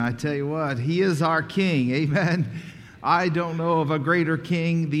I tell you what, He is our King, amen. I don't know of a greater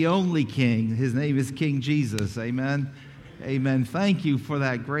King, the only King. His name is King Jesus, amen. Amen. Thank you for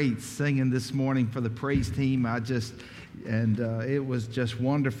that great singing this morning for the praise team. It was just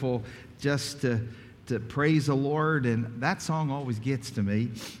wonderful just to praise the Lord, and that song always gets to me.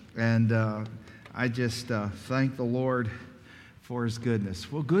 And I just thank the Lord for His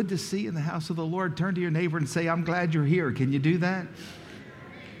goodness. Well, good to see you in the house of the Lord. Turn to your neighbor and say, I'm glad you're here. Can you do that?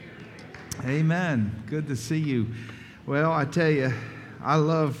 Amen. Good to see you. Well, I tell you,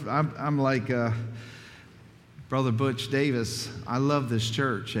 I'm like Brother Butch Davis. I love this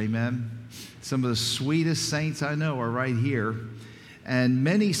church. Amen. Some of the sweetest saints I know are right here. And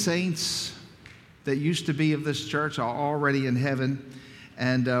many saints that used to be of this church are already in heaven.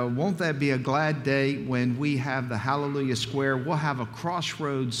 And won't that be a glad day when we have the Hallelujah Square? We'll have a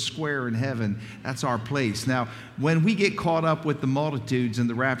Crossroads Square in heaven. That's our place. Now, when we get caught up with the multitudes in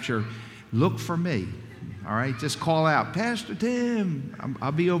the rapture, look for me, all right? Just call out, Pastor Tim.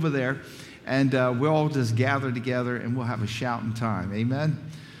 I'll be over there, and we'll all just gather together, and we'll have a shouting time. Amen?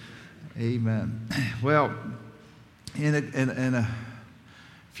 Amen. Well, in a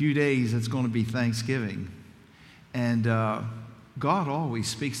few days, it's going to be Thanksgiving, and God always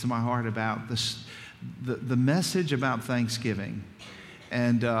speaks to my heart about this, the message about Thanksgiving,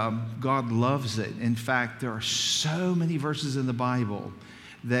 and God loves it. In fact, there are so many verses in the Bible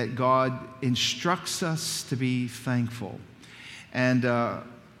that God instructs us to be thankful. And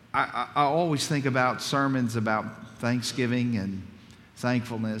I always think about sermons about Thanksgiving and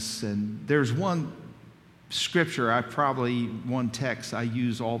thankfulness. And there's one scripture, one text I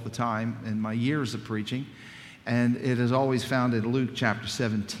use all the time in my years of preaching. And it is always found in Luke chapter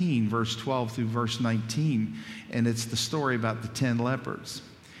 17, verse 12 through verse 19. And it's the story about the 10 lepers.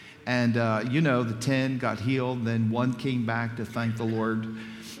 And, the 10 got healed, then one came back to thank the Lord,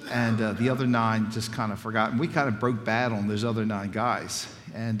 and the other 9 just kind of forgot. And we kind of broke bad on those other 9 guys.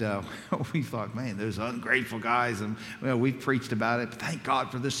 And we thought, man, those ungrateful guys. And we preached about it. But thank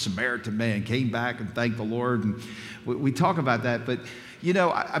God for this Samaritan man came back and thanked the Lord. And we talk about that. But,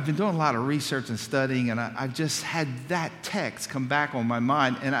 I've been doing a lot of research and studying, and I've just had that text come back on my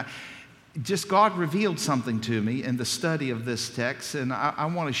mind. And God revealed something to me in the study of this text, and I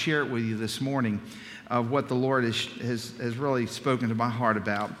want to share it with you this morning of what the Lord has really spoken to my heart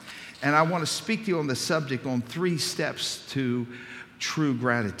about. And I want to speak to you on the subject on 3 steps to true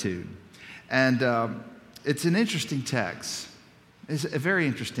gratitude. And it's an interesting text. It's a very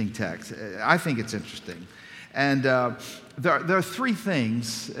interesting text. I think it's interesting. And there are 3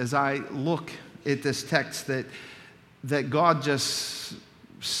 things as I look at this text that God just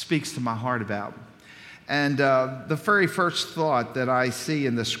speaks to my heart about. And the very first thought that I see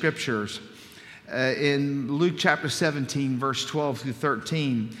in the scriptures in Luke chapter 17, verse 12 through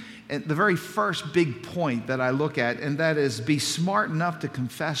 13, and the very first big point that I look at, and that is be smart enough to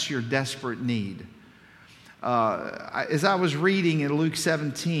confess your desperate need. As I was reading in Luke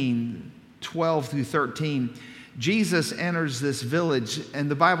 17, 12 through 13, Jesus enters this village, and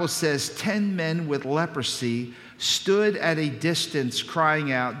the Bible says 10 men with leprosy stood at a distance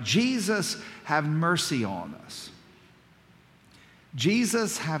crying out, Jesus, have mercy on us.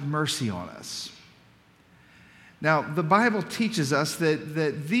 Jesus, have mercy on us. Now, the Bible teaches us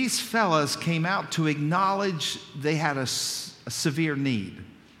that these fellas came out to acknowledge they had a severe need.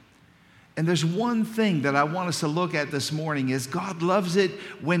 And there's one thing that I want us to look at this morning is God loves it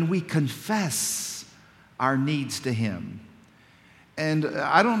when we confess our needs to Him. And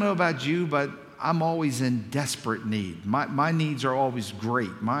I don't know about you, but I'm always in desperate need. My needs are always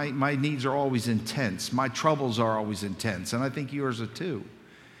great. My needs are always intense. My troubles are always intense. And I think yours are too.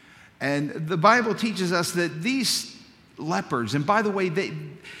 And the Bible teaches us that these lepers, and by the way,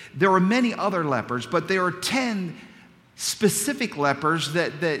 there are many other lepers, but there are 10 specific lepers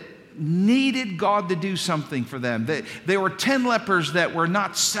that needed God to do something for them. There were 10 lepers that were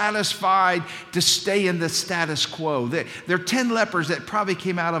not satisfied to stay in the status quo. There are 10 lepers that probably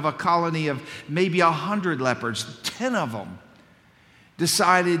came out of a colony of maybe 100 lepers. 10 of them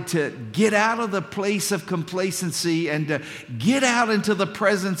decided to get out of the place of complacency and to get out into the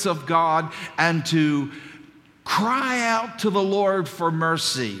presence of God and to cry out to the Lord for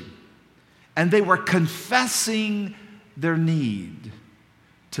mercy. And they were confessing their need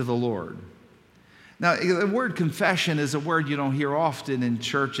to the Lord. Now, the word confession is a word you don't hear often in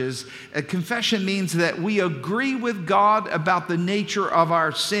churches. Confession means that we agree with God about the nature of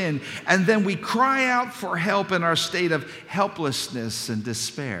our sin, and then we cry out for help in our state of helplessness and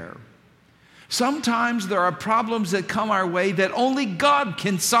despair. Sometimes there are problems that come our way that only God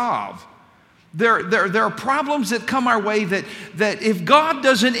can solve. There are problems that come our way that if God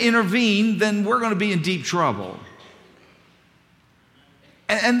doesn't intervene, then we're going to be in deep trouble.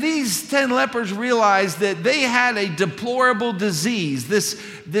 And these 10 lepers realized that they had a deplorable disease, this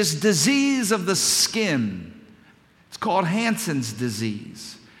disease of the skin. It's called Hansen's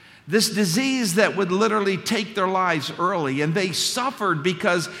disease. This disease that would literally take their lives early. And they suffered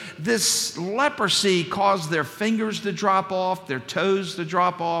because this leprosy caused their fingers to drop off, their toes to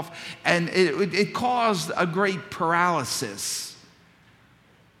drop off, and it caused a great paralysis.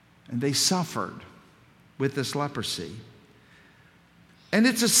 And they suffered with this leprosy. And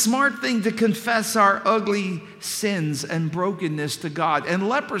it's a smart thing to confess our ugly sins and brokenness to God. And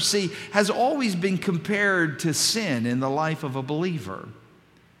leprosy has always been compared to sin in the life of a believer.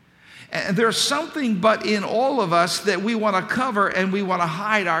 And there's something but in all of us that we want to cover and we want to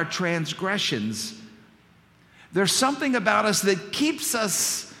hide our transgressions. There's something about us that keeps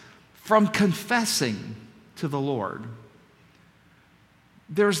us from confessing to the Lord.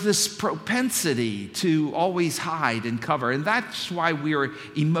 There's this propensity to always hide and cover. And that's why we are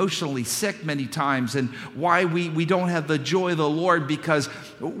emotionally sick many times and why we don't have the joy of the Lord, because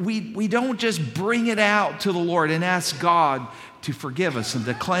we don't just bring it out to the Lord and ask God to forgive us and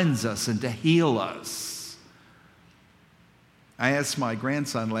to cleanse us and to heal us. I asked my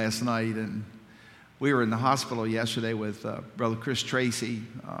grandson last night, and we were in the hospital yesterday with Brother Chris Tracy.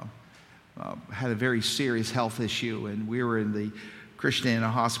 Had a very serious health issue, and we were in the Christiana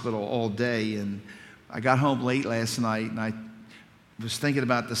Hospital all day, and I got home late last night, and I was thinking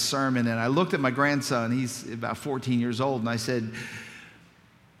about the sermon, and I looked at my grandson. He's about 14 years old, and I said,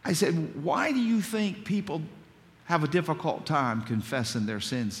 why do you think people have a difficult time confessing their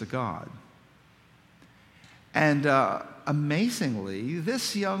sins to God? And amazingly,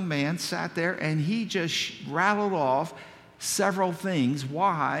 this young man sat there, and he just rattled off several things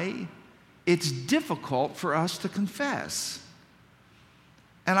why it's difficult for us to confess.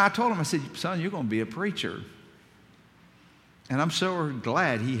 And I told him, I said, son, you're going to be a preacher. And I'm so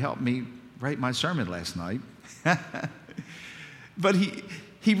glad he helped me write my sermon last night. But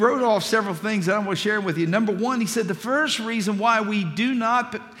he wrote off several things that I'm going to share with you. Number one, he said the first reason why we do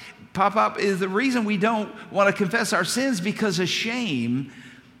not pop up is the reason we don't want to confess our sins because of shame.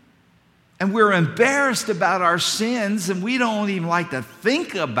 And we're embarrassed about our sins, and we don't even like to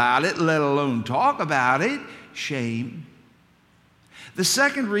think about it, let alone talk about it. Shame. The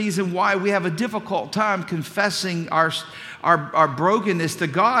second reason why we have a difficult time confessing our brokenness to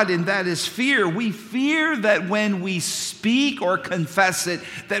God, and that is fear. We fear that when we speak or confess it,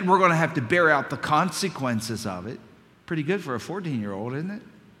 that we're going to have to bear out the consequences of it. Pretty good for a 14-year-old, isn't it?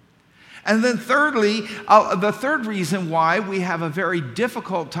 And then thirdly, the third reason why we have a very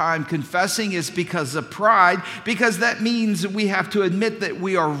difficult time confessing is because of pride, because that means we have to admit that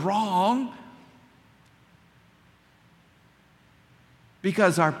we are wrong.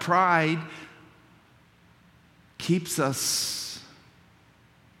 Because our pride keeps us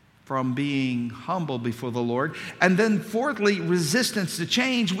from being humble before the Lord. And then fourthly, resistance to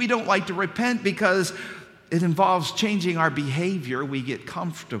change. We don't like to repent because it involves changing our behavior. We get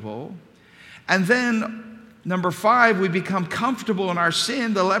comfortable. And then number 5, we become comfortable in our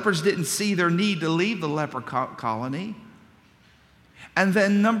sin. The lepers didn't see their need to leave the leper colony. And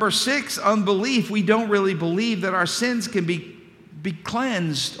then number 6, unbelief. We don't really believe that our sins can be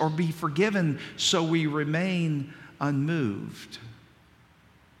cleansed or be forgiven, so we remain unmoved.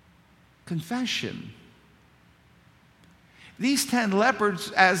 Confession. These 10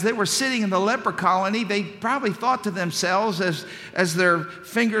 lepers, as they were sitting in the leper colony, they probably thought to themselves as their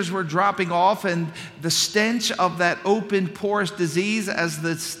fingers were dropping off and the stench of that open, porous disease, as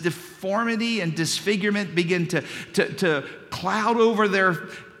the deformity and disfigurement began to cloud over their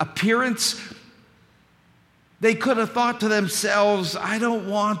appearance, they could have thought to themselves, I don't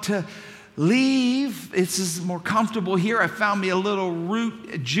want to leave. It's more comfortable here. I found me a little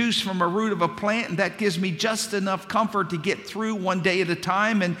root juice from a root of a plant, and that gives me just enough comfort to get through one day at a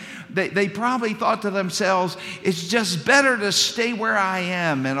time. And they probably thought to themselves, it's just better to stay where I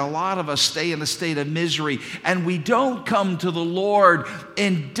am. And a lot of us stay in a state of misery, and we don't come to the Lord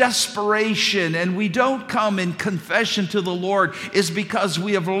in desperation, and we don't come in confession to the Lord is because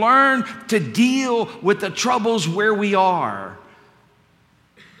we have learned to deal with the troubles where we are.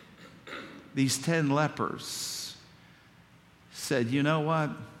 These 10 lepers said, you know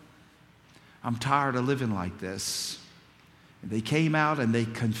what? I'm tired of living like this. And they came out and they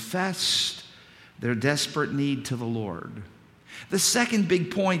confessed their desperate need to the Lord. The second big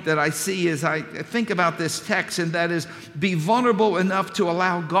point that I see as I think about this text, and that is be vulnerable enough to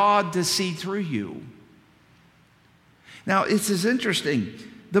allow God to see through you. Now, it's interesting.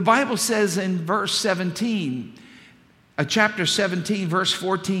 The Bible says in verse 17, chapter 17, verse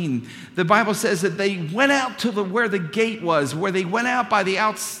 14, the Bible says that they went out to where the gate was, where they went out by the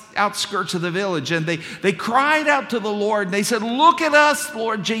outskirts of the village, and they cried out to the Lord, and they said, "Look at us,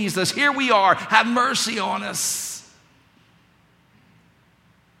 Lord Jesus, here we are, have mercy on us."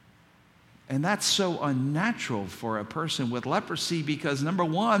 And that's so unnatural for a person with leprosy because, number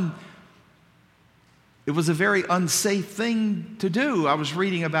one, it was a very unsafe thing to do. I was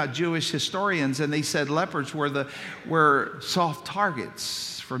reading about Jewish historians, and they said lepers were soft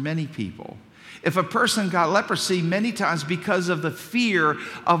targets for many people. If a person got leprosy, many times because of the fear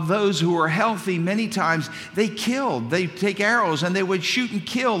of those who were healthy, many times they killed. They'd take arrows and they would shoot and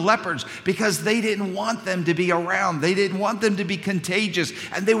kill lepers because they didn't want them to be around. They didn't want them to be contagious,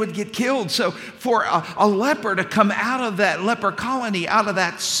 and they would get killed. So for a leper to come out of that leper colony, out of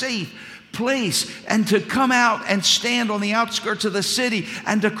that safe place, and to come out and stand on the outskirts of the city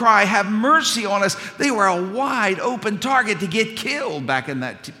and to cry, "Have mercy on us," they were a wide open target to get killed back in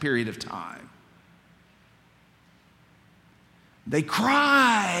that period of time. They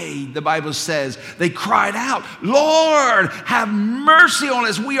cried, the Bible says, they cried out, "Lord, have mercy on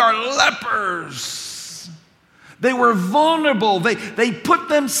us. We are lepers." They were vulnerable. They put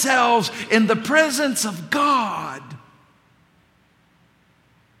themselves in the presence of God.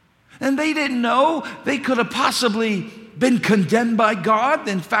 And they didn't know they could have possibly been condemned by God.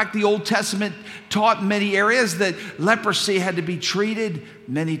 In fact, the Old Testament taught in many areas that leprosy had to be treated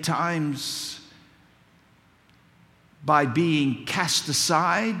many times by being cast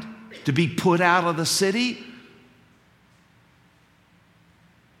aside, to be put out of the city,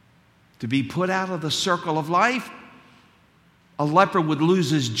 to be put out of the circle of life. A leper would lose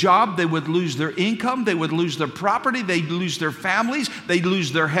his job, they would lose their income, they would lose their property, they'd lose their families, they'd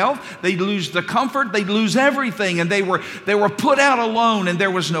lose their health, they'd lose the comfort, they'd lose everything. And they were put out alone, and there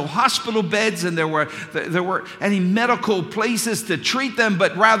was no hospital beds, and there were any medical places to treat them,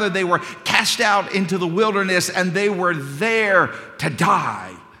 but rather they were cast out into the wilderness, and they were there to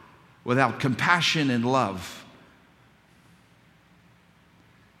die without compassion and love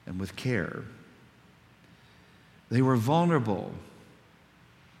and with care. They were vulnerable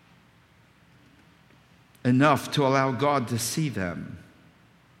enough to allow God to see them.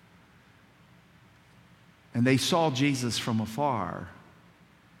 And they saw Jesus from afar.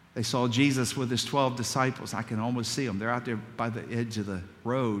 They saw Jesus with his 12 disciples. I can almost see them. They're out there by the edge of the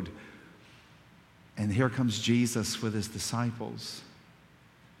road. And here comes Jesus with his disciples.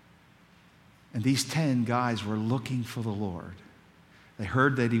 And these 10 guys were looking for the Lord. They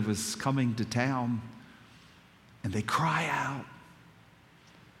heard that he was coming to town. And they cry out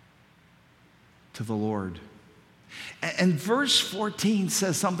to the Lord. And verse 14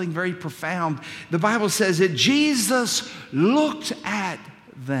 says something very profound. The Bible says that Jesus looked at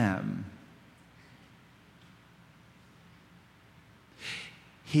them.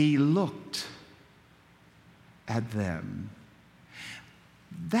 He looked at them.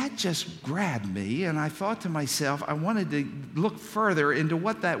 That just grabbed me, and I thought to myself, I wanted to look further into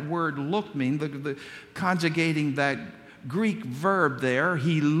what that word "look" means, the conjugating that Greek verb there.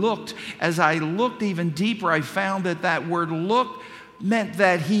 He looked. As I looked even deeper, I found that word "look" meant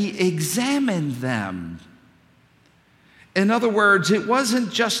that he examined them. In other words, it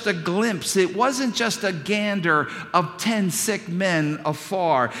wasn't just a glimpse. It wasn't just a gander of 10 sick men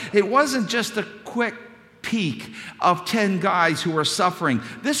afar. It wasn't just a quick peak of 10 guys who were suffering.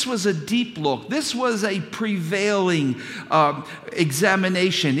 This was a deep look. This was a prevailing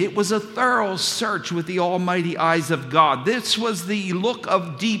examination. It was a thorough search with the almighty eyes of God. This was the look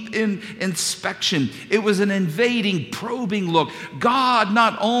of deep inspection. It was an invading, probing look. God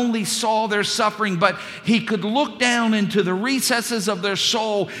not only saw their suffering, but he could look down into the recesses of their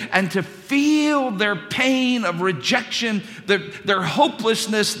soul and to feel their pain of rejection, their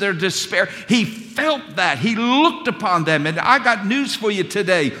hopelessness, their despair. He felt that. He looked upon them. And I got news for you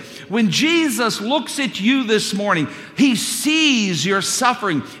today. When Jesus looks at you this morning, he sees your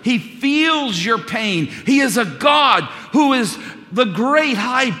suffering. He feels your pain. He is a God who is the great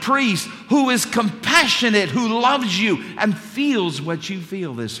high priest, who is compassionate, who loves you and feels what you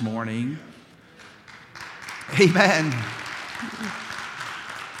feel this morning. Amen.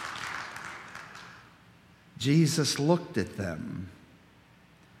 Jesus looked at them.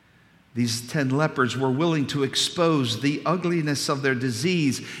 These 10 lepers were willing to expose the ugliness of their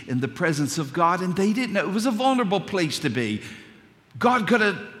disease in the presence of God, and they didn't know. It was a vulnerable place to be. God could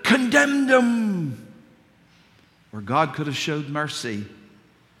have condemned them, or God could have showed mercy.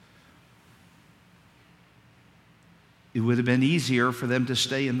 It would have been easier for them to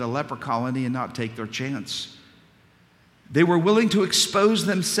stay in the leper colony and not take their chance. They were willing to expose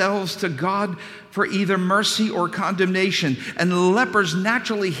themselves to God for either mercy or condemnation. And lepers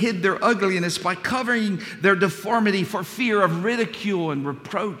naturally hid their ugliness by covering their deformity for fear of ridicule and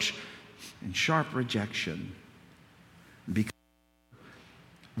reproach and sharp rejection. Because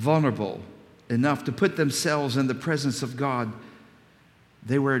vulnerable enough to put themselves in the presence of God,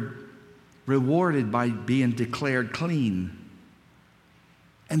 they were rewarded by being declared clean.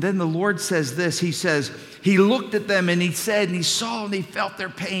 And then the Lord says this, he says, he looked at them and he said, and he saw and he felt their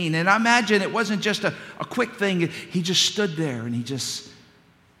pain. And I imagine it wasn't just a quick thing. He just stood there and he just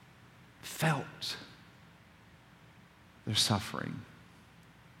felt their suffering.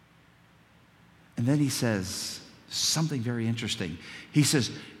 And then he says something very interesting. He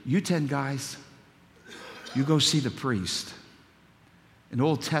says, you 10 guys, you go see the priest. In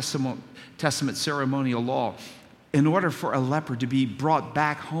Old Testament ceremonial law, in order for a leper to be brought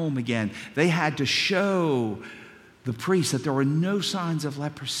back home again, they had to show the priest that there were no signs of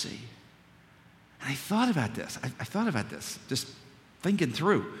leprosy. And I thought about this. I thought about this, just thinking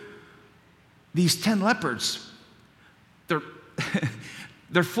through. These 10 lepers,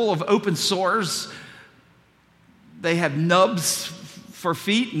 they're full of open sores. They have nubs for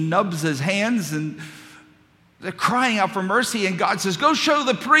feet and nubs as hands, and they're crying out for mercy, and God says, go show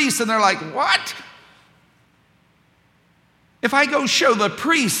the priest. And they're like, what? If I go show the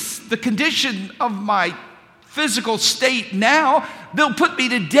priest the condition of my physical state now, they'll put me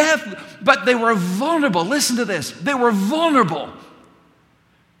to death. But they were vulnerable. Listen to this. They were vulnerable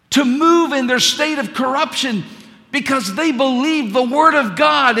to move in their state of corruption because they believed the word of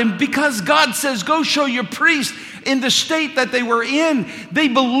God. And because God says, go show your priest in the state that they were in, they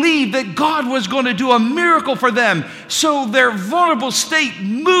believed that God was going to do a miracle for them. So their vulnerable state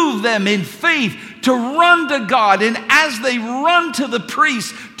moved them in faith to run to God. And as they run to the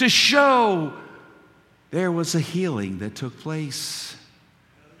priest to show, there was a healing that took place.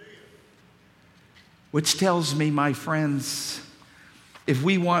 Which tells me, my friends, if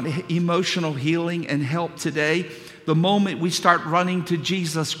we want emotional healing and help today, the moment we start running to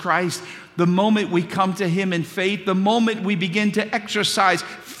Jesus Christ, the moment we come to Him in faith, the moment we begin to exercise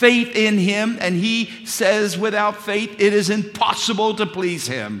faith in Him, and He says without faith it is impossible to please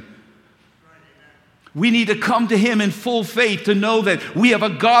Him. We need to come to Him in full faith to know that we have a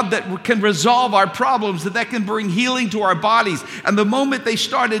God that can resolve our problems, that can bring healing to our bodies. And the moment they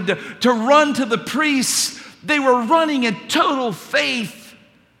started to run to the priests, they were running in total faith.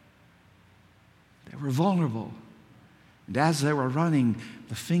 They were vulnerable. And as they were running,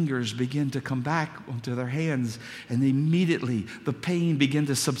 the fingers began to come back onto their hands, and immediately the pain began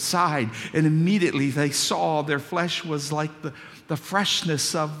to subside, and immediately they saw their flesh was like the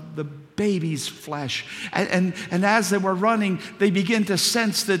freshness of the baby's flesh. And as they were running, they began to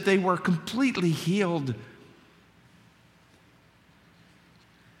sense that they were completely healed.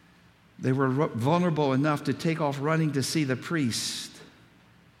 They were vulnerable enough to take off running to see the priest,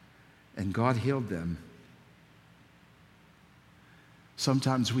 and God healed them.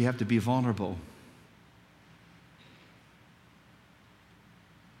 Sometimes we have to be vulnerable.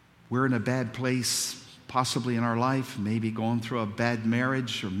 We're in a bad place, possibly in our life, maybe going through a bad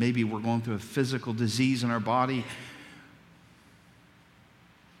marriage, or maybe we're going through a physical disease in our body.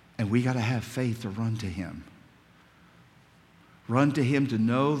 And we got to have faith to run to Him. Run to Him to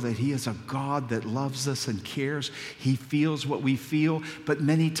know that He is a God that loves us and cares. He feels what we feel, but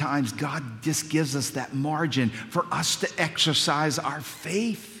many times God just gives us that margin for us to exercise our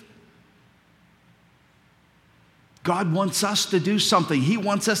faith. God wants us to do something. He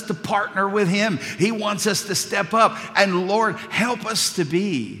wants us to partner with Him. He wants us to step up. And Lord, help us to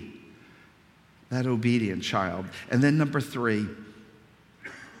be that obedient child. And then number 3,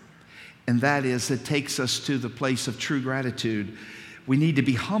 and that is, it takes us to the place of true gratitude. We need to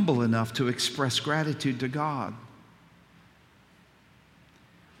be humble enough to express gratitude to God.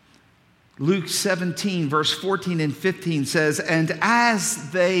 Luke 17, verse 14 and 15 says, and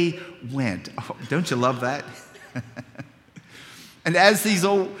as they went, oh, don't you love that? And as these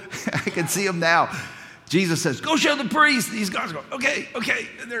old, I can see them now, Jesus says, go show the priest. These guys go, okay.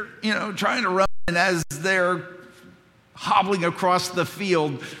 And they're, trying to run. And as they're hobbling across the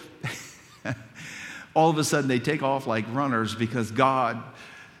field, all of a sudden they take off like runners because God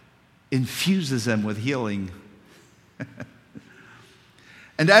infuses them with healing.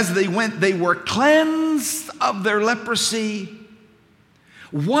 And as they went, they were cleansed of their leprosy.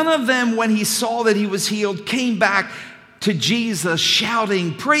 One of them, when he saw that he was healed, came back to Jesus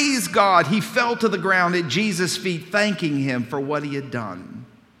shouting, praise God. He fell to the ground at Jesus' feet, thanking Him for what He had done.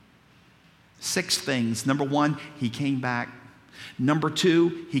 6 things. Number 1, he came back. Number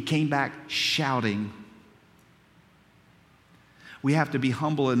 2, he came back shouting. We have to be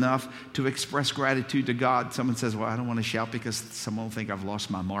humble enough to express gratitude to God. Someone says, well, I don't want to shout because someone will think I've lost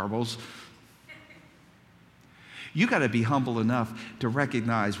my marbles. You got to be humble enough to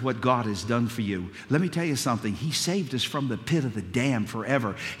recognize what God has done for you. Let me tell you something. He saved us from the pit of the damned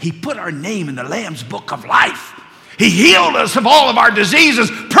forever. He put our name in the Lamb's book of life. He healed us of all of our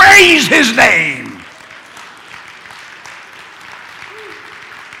diseases. Praise His name.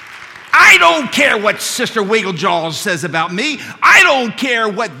 I don't care what Sister Wigglejaws says about me. I don't care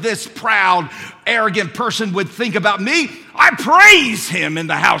what this proud, arrogant person would think about me. I praise Him in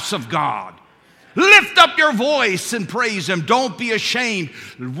the house of God. Lift up your voice and praise Him. Don't be ashamed.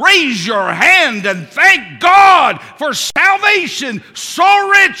 Raise your hand and thank God for salvation so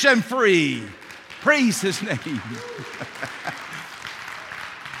rich and free. Praise His name.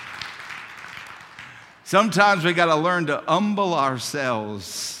 Sometimes we got to learn to humble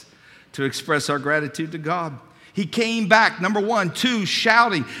ourselves to express our gratitude to God. He came back, number 1. 2,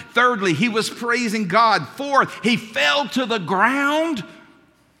 shouting. Thirdly, he was praising God. 4th, he fell to the ground.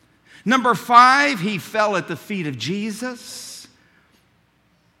 Number 5, he fell at the feet of Jesus.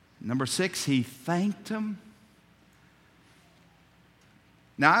 Number 6, he thanked Him.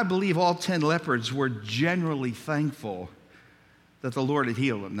 Now, I believe all 10 lepers were generally thankful that the Lord had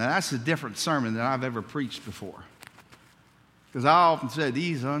healed them. Now, that's a different sermon than I've ever preached before. Because I often said,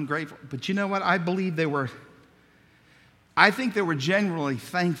 these ungrateful. But you know what? I think they were generally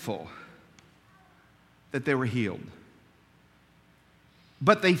thankful that they were healed.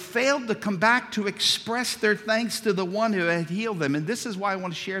 But they failed to come back to express their thanks to the one who had healed them. And this is why I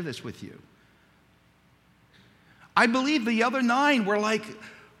want to share this with you. I believe the other 9 were like,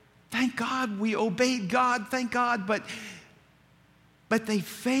 thank God, we obeyed God, thank God. But they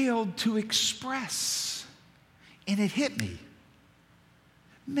failed to express. And it hit me.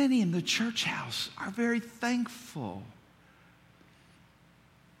 Many in the church house are very thankful.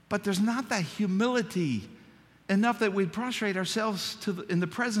 But there's not that humility enough that we prostrate ourselves in the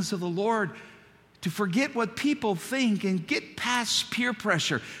presence of the Lord to forget what people think and get past peer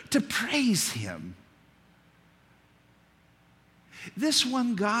pressure to praise Him. This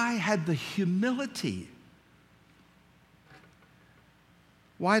one guy had the humility.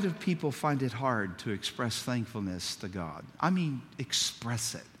 Why do people find it hard to express thankfulness to God? I mean,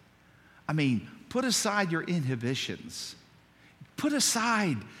 express it. I mean, put aside your inhibitions. Put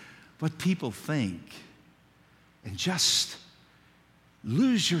aside what people think. And just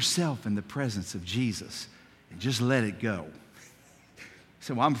lose yourself in the presence of Jesus and just let it go.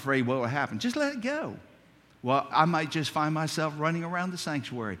 So I'm afraid what will happen. Just let it go. Well, I might just find myself running around the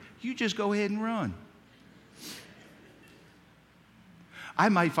sanctuary. You just go ahead and run. I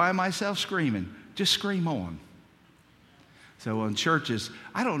might find myself screaming. Just scream on. So in churches,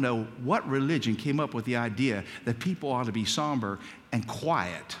 I don't know what religion came up with the idea that people ought to be somber and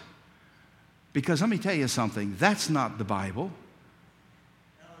quiet. Because let me tell you something, that's not the Bible.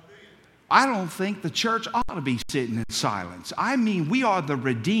 I don't think the church ought to be sitting in silence. I mean, we are the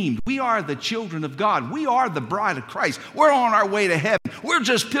redeemed. We are the children of God. We are the bride of Christ. We're on our way to heaven. We're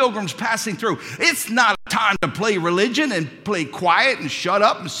just pilgrims passing through. It's not a time to play religion and play quiet and shut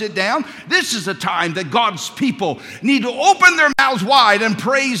up and sit down. This is a time that God's people need to open their mouths wide and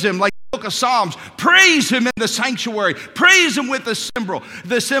praise Him like Book of Psalms. Praise Him in the sanctuary. Praise Him with the cymbal.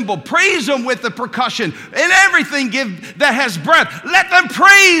 Praise Him with the percussion. And everything that has breath. Let them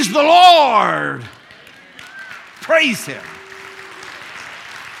praise the Lord. Praise Him.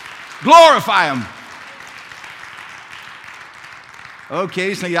 Glorify Him.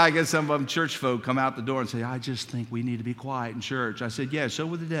 Okay, so I get some of them church folk come out the door and say, I just think we need to be quiet in church. I said, yeah, so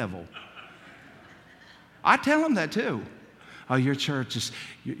would the devil. I tell them that too. Oh, your church is,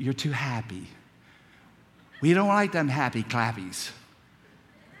 you're too happy. We don't like them happy clappies.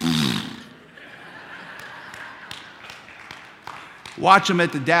 Watch them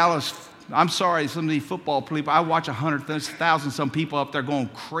at the Dallas, I'm sorry, some of these football people, I watch 100,000 some people up there going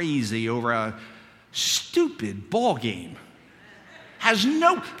crazy over a stupid ball game.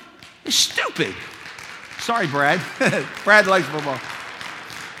 It's stupid. Sorry, Brad. Brad likes football.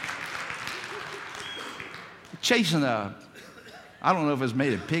 Chasing I don't know if it's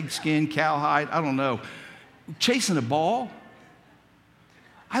made of pigskin, cowhide, I don't know. Chasing a ball.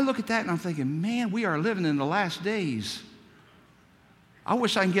 I look at that and I'm thinking, man, we are living in the last days. I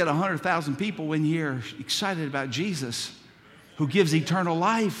wish I can get 100,000 people in here excited about Jesus who gives eternal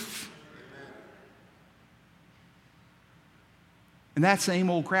life. And that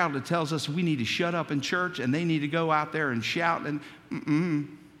same old crowd that tells us we need to shut up in church and they need to go out there and shout and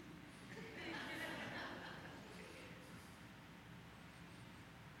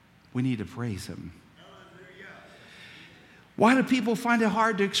we need to praise Him. Why do people find it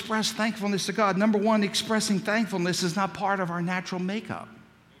hard to express thankfulness to God? Number one, expressing thankfulness is not part of our natural makeup.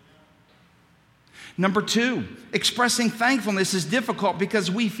 Number two, expressing thankfulness is difficult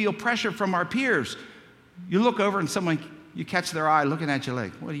because we feel pressure from our peers. You look over and you catch their eye looking at you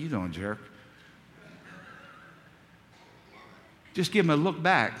like, what are you doing, jerk? Just give them a look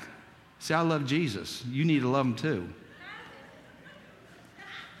back. Say, I love Jesus. You need to love him too.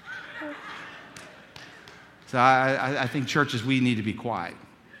 So I think churches, we need to be quiet.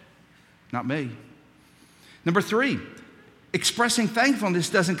 Not me. Number three, expressing thankfulness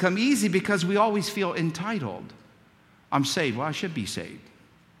doesn't come easy because we always feel entitled. I'm saved. Well, I should be saved.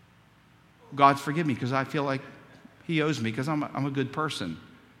 God, forgive me because I feel like he owes me because I'm a good person.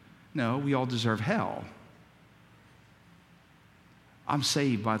 No, we all deserve hell. I'm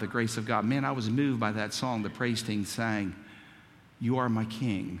saved by the grace of God. Man, I was moved by that song the praise team sang. You are my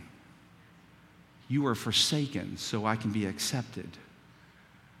king. You are forsaken so I can be accepted.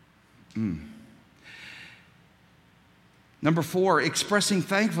 Number four, expressing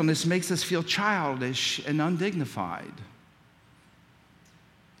thankfulness makes us feel childish and undignified.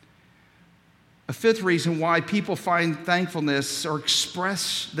 A fifth reason why people find thankfulness or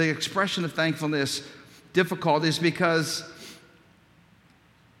the expression of thankfulness difficult is because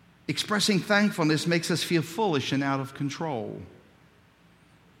expressing thankfulness makes us feel foolish and out of control.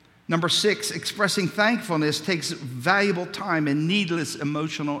 Number six, expressing thankfulness takes valuable time and needless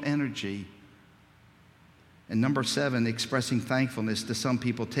emotional energy. And number seven, expressing thankfulness to some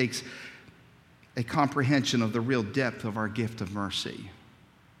people takes a comprehension of the real depth of our gift of mercy.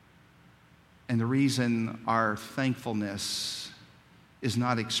 And the reason our thankfulness is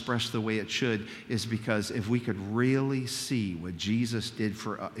not expressed the way it should is because if we could really see what Jesus did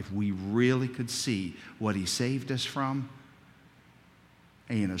for us, if we really could see what he saved us from,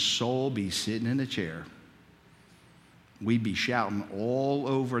 ain't a soul be sitting in a chair. We'd be shouting all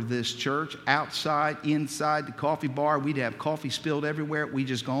over this church, outside, inside the coffee bar. We'd have coffee spilled everywhere. We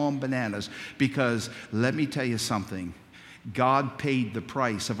just go on bananas because let me tell you something. God paid the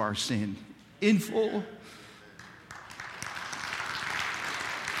price of our sin in full.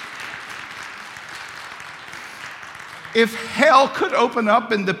 If hell could open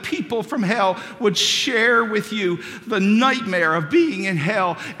up and the people from hell would share with you the nightmare of being in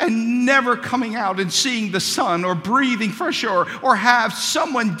hell and never coming out and seeing the sun or breathing fresh air or have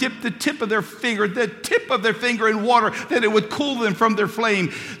someone dip the tip of their finger in water that it would cool them from their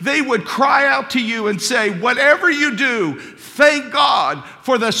flame, they would cry out to you and say, whatever you do, thank God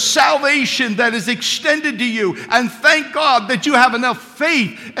for the salvation that is extended to you. And thank God that you have enough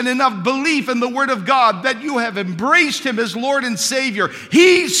faith and enough belief in the Word of God that you have embraced him as Lord and Savior.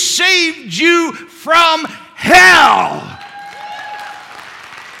 He saved you from hell.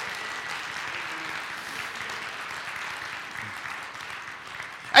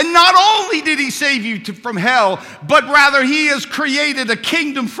 And not only did he save you from hell, but rather he has created a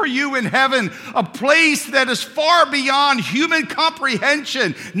kingdom for you in heaven, a place that is far beyond human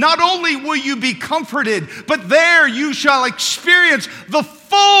comprehension. Not only will you be comforted, but there you shall experience the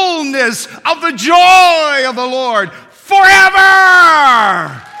fullness of the joy of the Lord forever.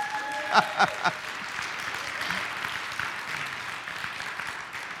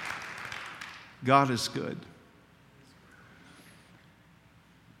 God is good.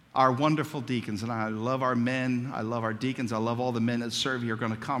 Our wonderful deacons, and I love our men, I love our deacons, I love all the men that serve here, are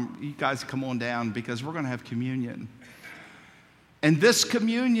going to come. You guys come on down because we're going to have communion. And this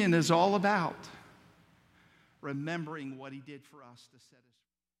communion is all about remembering what he did for us to set us free.